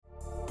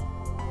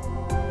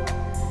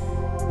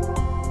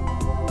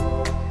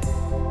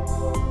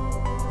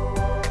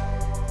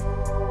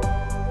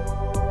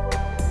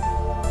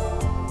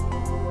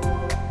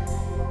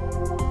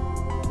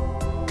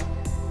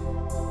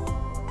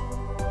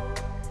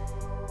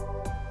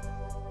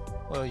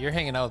Well, you're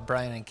hanging out with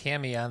Brian and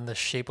Cammie on the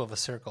Shape of a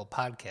Circle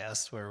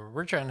podcast, where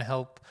we're trying to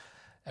help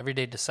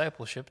everyday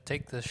discipleship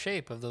take the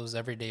shape of those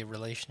everyday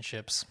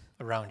relationships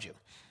around you.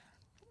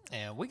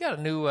 And we got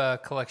a new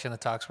collection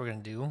of talks we're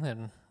going to do.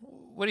 And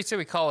what do you say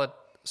we call it?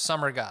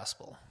 Summer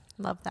Gospel.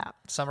 Love that.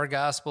 Summer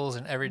Gospel is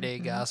an everyday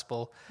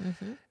gospel.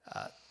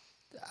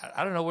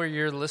 I don't know where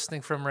you're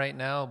listening from right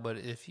now, but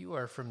if you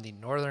are from the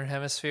Northern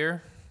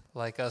Hemisphere,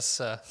 like us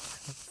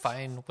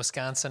fine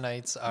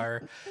Wisconsinites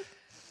are,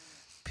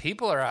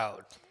 people are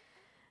out.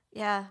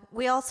 Yeah,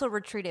 we also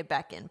retreated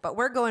back in, but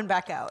we're going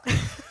back out.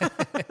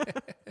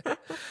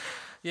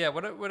 Yeah,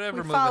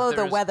 whatever. We follow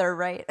the weather,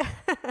 right?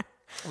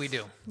 We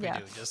do. We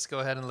do. Just go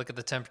ahead and look at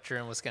the temperature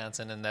in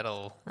Wisconsin, and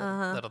that'll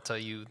tell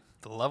you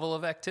the level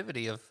of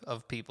activity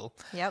of people.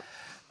 Yep.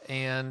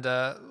 And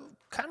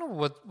kind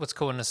of what's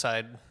going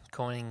to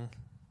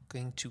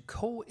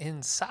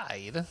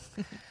coincide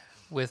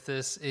with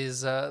this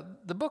is the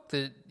book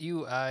that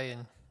you, I,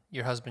 and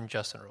your husband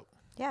Justin wrote.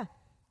 Yeah.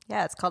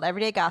 Yeah, it's called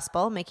Everyday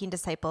Gospel, Making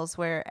Disciples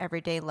Where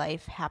Everyday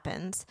Life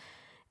Happens.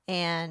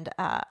 And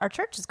our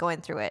church is going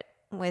through it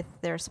with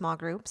their small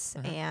groups.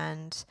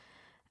 And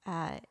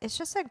it's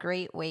just a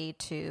great way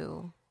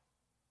to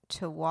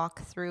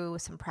walk through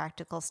some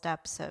practical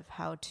steps of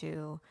how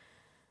to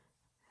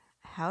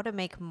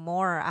make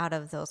more out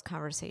of those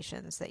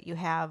conversations that you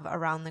have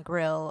around the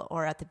grill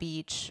or at the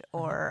beach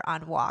or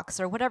on walks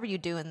or whatever you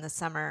do in the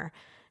summer,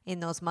 in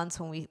those months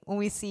when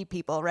we see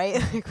people, right?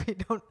 Like we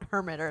don't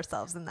hermit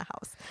ourselves in the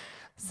house.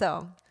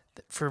 So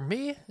for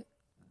me,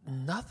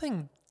 I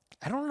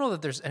don't know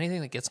that there's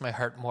anything that gets my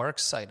heart more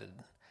excited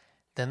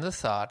than the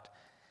thought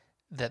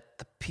that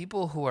the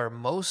people who are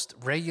most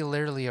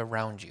regularly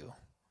around you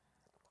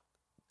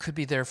could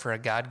be there for a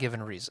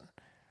God-given reason.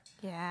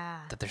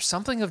 Yeah. That there's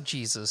something of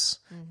Jesus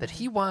that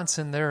he wants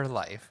in their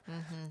life.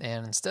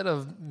 And instead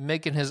of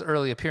making his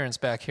early appearance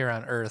back here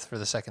on earth for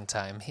the second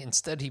time,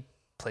 he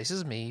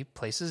places me,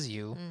 places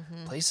you,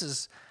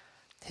 places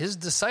his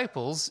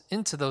disciples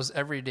into those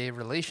everyday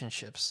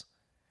relationships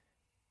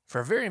for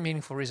a very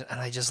meaningful reason.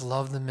 And I just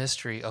love the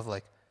mystery of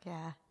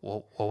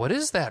well, what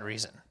is that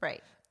reason?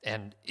 Right.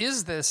 And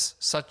is this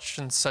such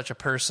and such a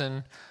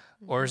person,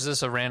 or is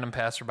this a random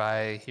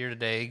passerby here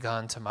today,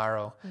 gone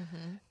tomorrow?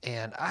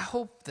 And I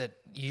hope that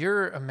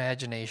your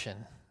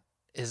imagination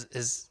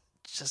is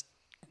just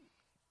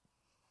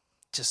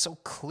so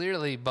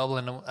clearly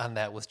bubbling on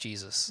that with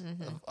Jesus,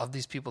 of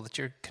these people that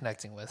you're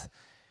connecting with.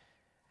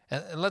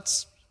 And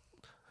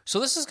so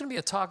this is going to be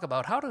a talk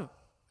about how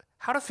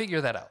to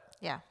figure that out.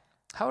 Yeah.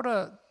 How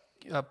to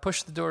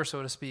push the door,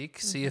 so to speak,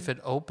 see if it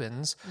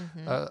opens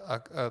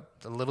a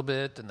little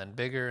bit and then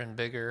bigger and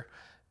bigger.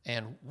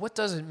 And what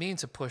does it mean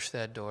to push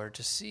that door,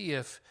 to see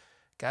if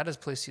God has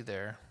placed you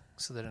there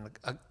so that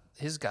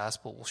his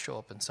gospel will show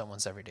up in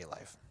someone's everyday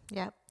life.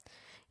 Yeah.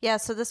 Yeah.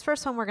 So this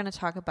first one we're going to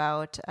talk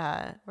about,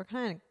 we're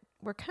kind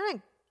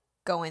of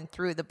going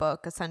through the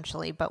book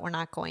essentially, but we're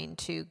not going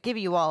to give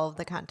you all of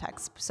the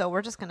context. So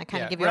we're just going to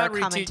kind of give you our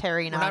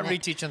commentary on it. We're not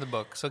reteaching the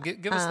book. So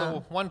give us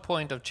the 1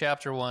 point of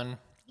chapter 1.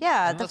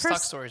 Yeah. Let's talk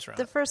stories around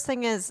the first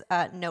thing is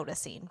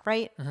noticing,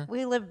 right?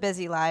 We live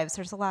busy lives.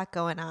 There's a lot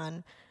going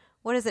on.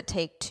 What does it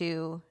take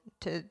to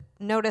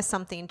notice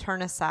something,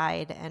 turn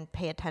aside, and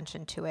pay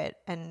attention to it?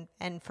 And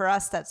for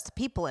us, that's the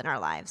people in our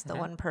lives, the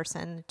one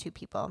person, two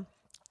people.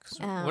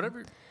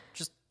 Whatever,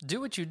 just do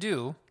what you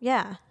do.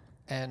 Yeah.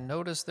 And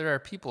notice there are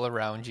people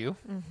around you.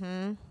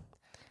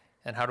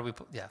 And how do we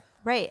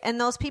Right. And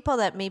those people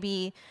that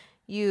maybe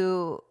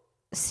you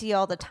see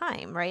all the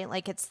time, right?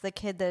 Like it's the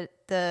kid that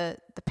the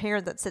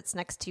parent that sits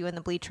next to you in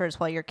the bleachers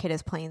while your kid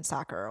is playing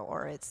soccer,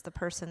 or it's the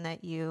person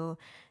that you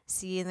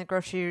see in the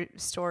grocery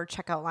store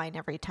checkout line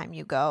every time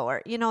you go,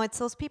 or it's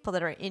those people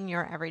that are in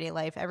your everyday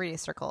life, everyday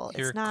circle.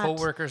 Your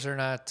coworkers are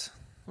not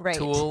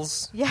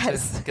tools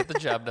to get the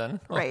job done.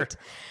 Right.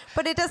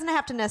 But it doesn't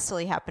have to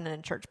necessarily happen in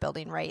a church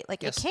building, right?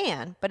 Like it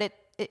can, but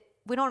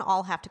we don't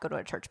all have to go to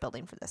a church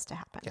building for this to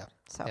happen. Yeah.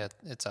 So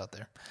it's out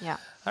there. Yeah.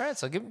 All right.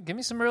 So give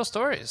me some real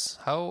stories.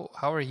 How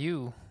are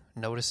you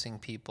noticing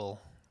people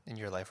in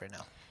your life right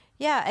now?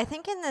 Yeah. I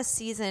think in this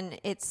season,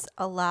 it's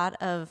a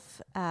lot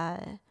of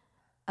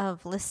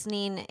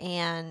listening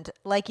and,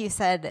 like you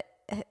said,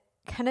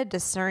 kind of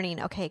discerning,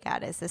 okay,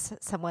 God, is this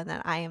someone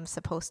that I am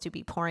supposed to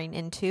be pouring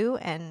into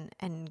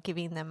and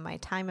giving them my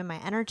time and my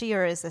energy?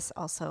 Or is this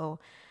also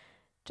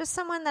just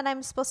someone that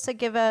I'm supposed to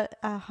give a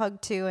hug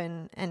to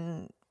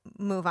and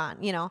move on,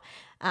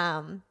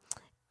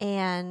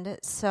 and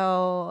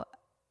so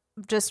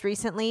just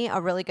recently, a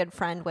really good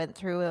friend went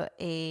through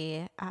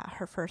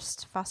her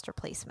first foster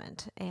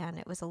placement, and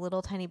it was a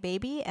little tiny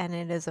baby, and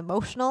it is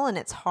emotional and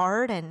it's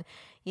hard, and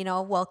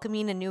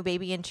welcoming a new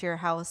baby into your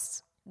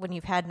house when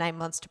you've had 9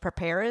 months to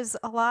prepare is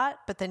a lot,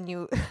 but then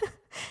you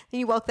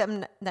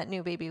welcome that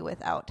new baby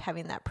without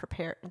having that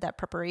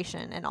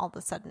preparation, and all of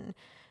a sudden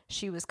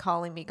she was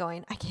calling me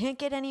going, I can't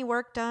get any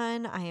work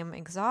done. I am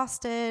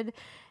exhausted.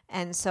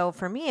 And so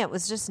for me, it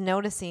was just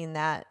noticing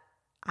that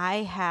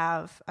I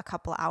have a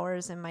couple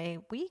hours in my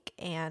week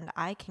and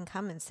I can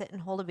come and sit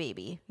and hold a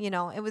baby.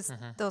 It was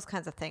those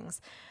kinds of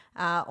things.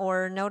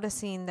 Or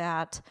noticing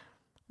that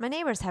my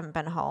neighbors haven't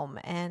been home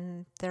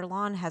and their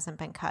lawn hasn't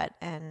been cut,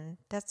 and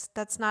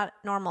that's not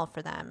normal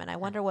for them. And I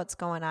wonder what's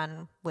going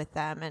on with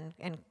them,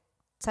 and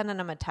sending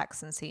them a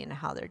text and seeing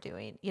how they're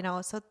doing.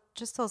 So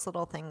just those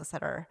little things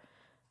that are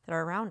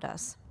around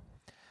us.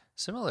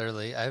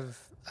 Similarly, I've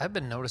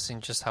been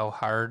noticing just how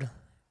hard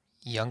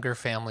younger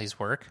families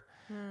work.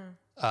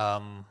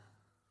 Man,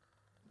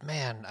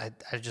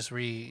 I just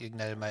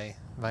reignited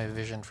my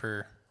vision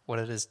for what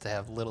it is to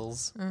have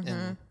littles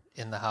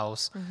in the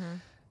house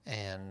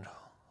and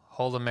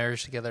hold a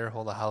marriage together,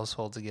 hold a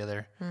household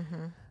together.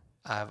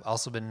 I've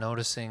also been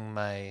noticing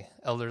my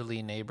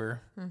elderly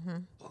neighbor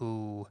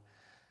who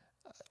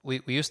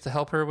we used to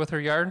help her with her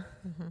yard,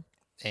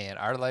 and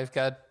our life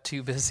got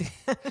too busy.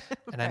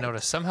 And I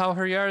noticed somehow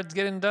her yard's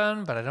getting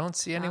done, but I don't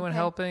see anyone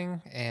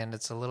helping, and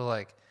it's a little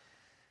like,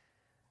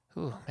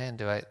 ooh, man,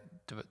 do I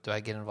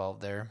get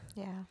involved there?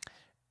 Yeah.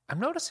 I'm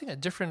noticing a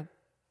different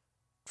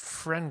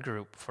friend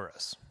group for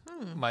us.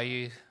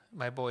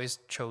 My boys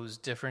chose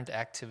different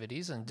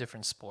activities and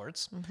different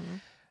sports.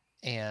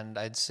 And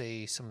I'd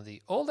say some of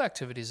the old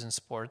activities in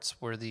sports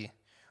were the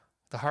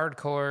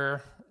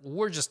hardcore,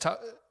 we're just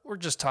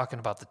talking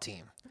about the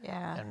team.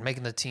 Yeah. And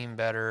making the team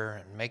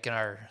better and making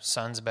our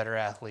sons better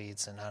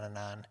athletes and on and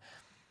on.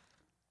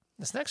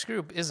 This next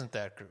group isn't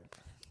that group.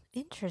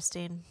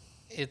 Interesting.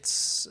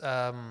 It's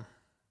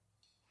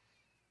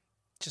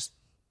just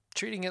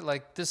treating it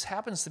like this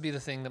happens to be the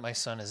thing that my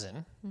son is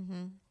in,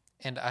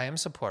 and I am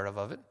supportive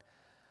of it.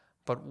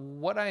 But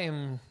what I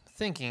am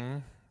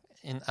thinking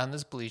on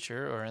this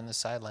bleacher or in the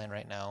sideline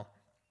right now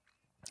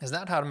is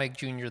not how to make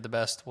Junior the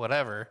best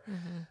whatever.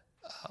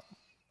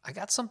 I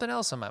got something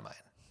else in my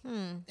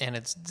mind, and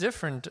it's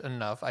different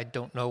enough. I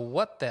don't know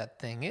what that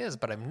thing is,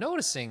 but I'm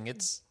noticing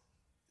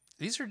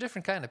these are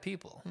different kind of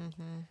people.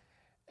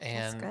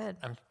 And that's good.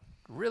 I'm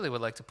really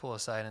would like to pull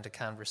aside into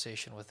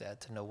conversation with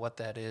that to know what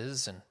that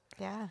is, and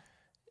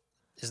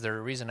is there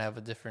a reason I have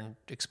a different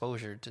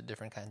exposure to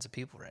different kinds of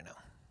people right now?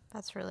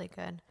 That's really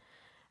good.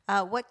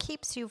 What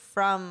keeps you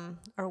from,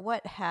 or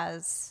what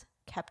has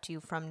kept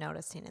you from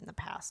noticing in the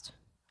past?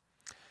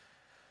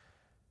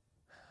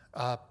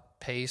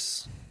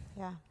 Pace.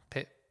 Yeah.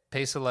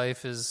 Pace of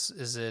life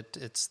is it.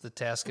 It's the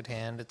task at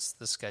hand. It's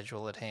the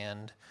schedule at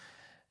hand.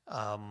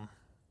 I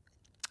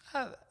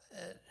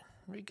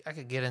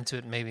could get into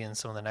it maybe in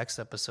some of the next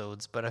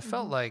episodes, but I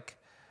felt like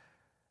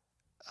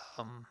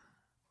I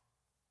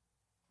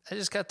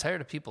just got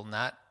tired of people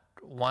not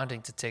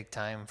wanting to take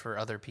time for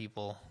other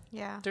people.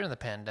 Yeah. During the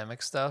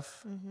pandemic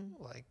stuff,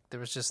 like there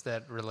was just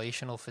that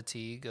relational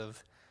fatigue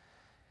of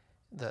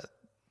the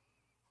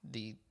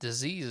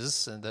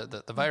disease and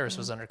the virus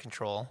was under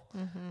control,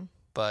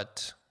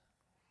 but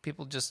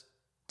people just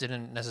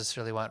didn't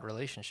necessarily want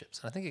relationships.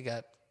 And I think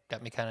it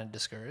got me kind of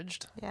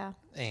discouraged. Yeah.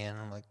 And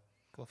I'm like,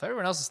 well, if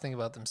everyone else is thinking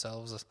about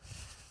themselves,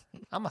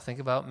 I'm going to think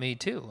about me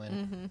too.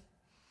 And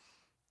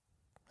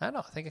I don't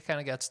know, I think I kind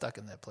of got stuck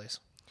in that place.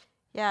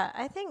 Yeah,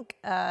 I think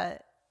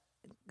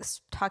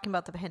talking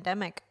about the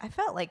pandemic, I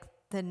felt like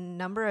the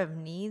number of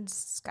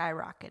needs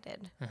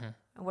skyrocketed,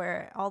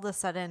 where all of a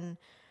sudden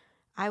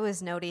I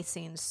was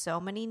noticing so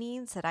many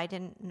needs that I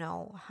didn't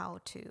know how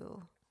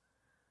to,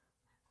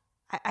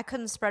 I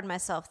couldn't spread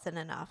myself thin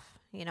enough,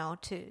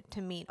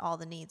 to meet all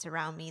the needs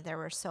around me. There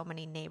were so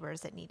many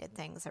neighbors that needed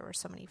things. There were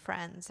so many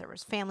friends. There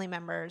was family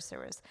members. There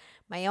was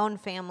my own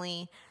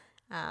family.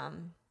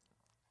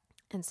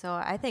 And so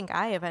I think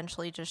I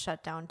eventually just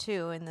shut down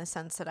too, in the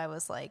sense that I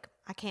was like,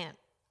 I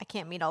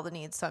can't meet all the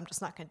needs, so I'm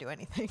just not going to do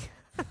anything.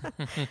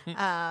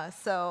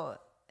 So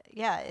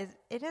yeah,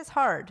 it is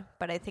hard,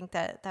 but I think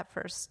that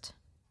first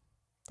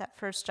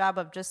job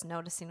of just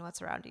noticing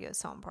what's around you is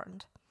so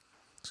important.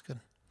 That's good.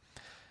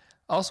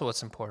 Also,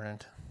 what's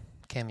important,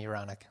 Cammie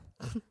Ronick,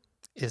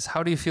 is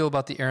how do you feel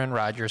about the Aaron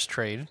Rodgers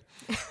trade,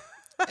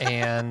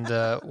 and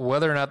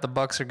whether or not the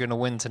Bucs are going to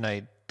win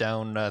tonight,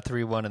 down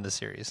 3-1 in the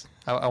series?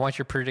 I want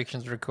your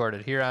predictions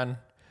recorded here on.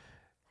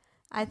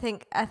 I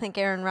think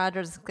Aaron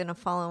Rodgers is going to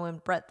follow in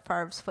Brett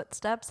Favre's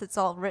footsteps. It's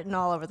all written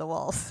all over the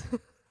walls.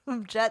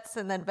 Jets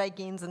and then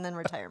Vikings and then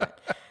retirement.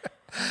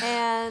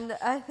 And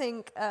I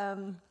think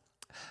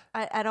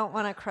I don't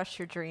want to crush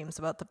your dreams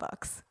about the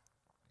Bucs.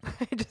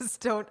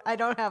 I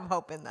don't have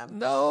hope in them.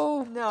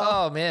 No.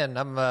 Oh man,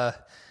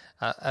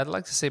 I'd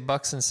like to say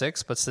Bucs in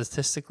 6, but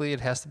statistically it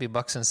has to be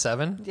Bucs in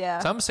 7. Yeah.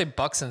 So I'm gonna say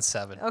Bucs in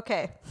 7.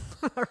 Okay.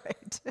 All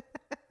right.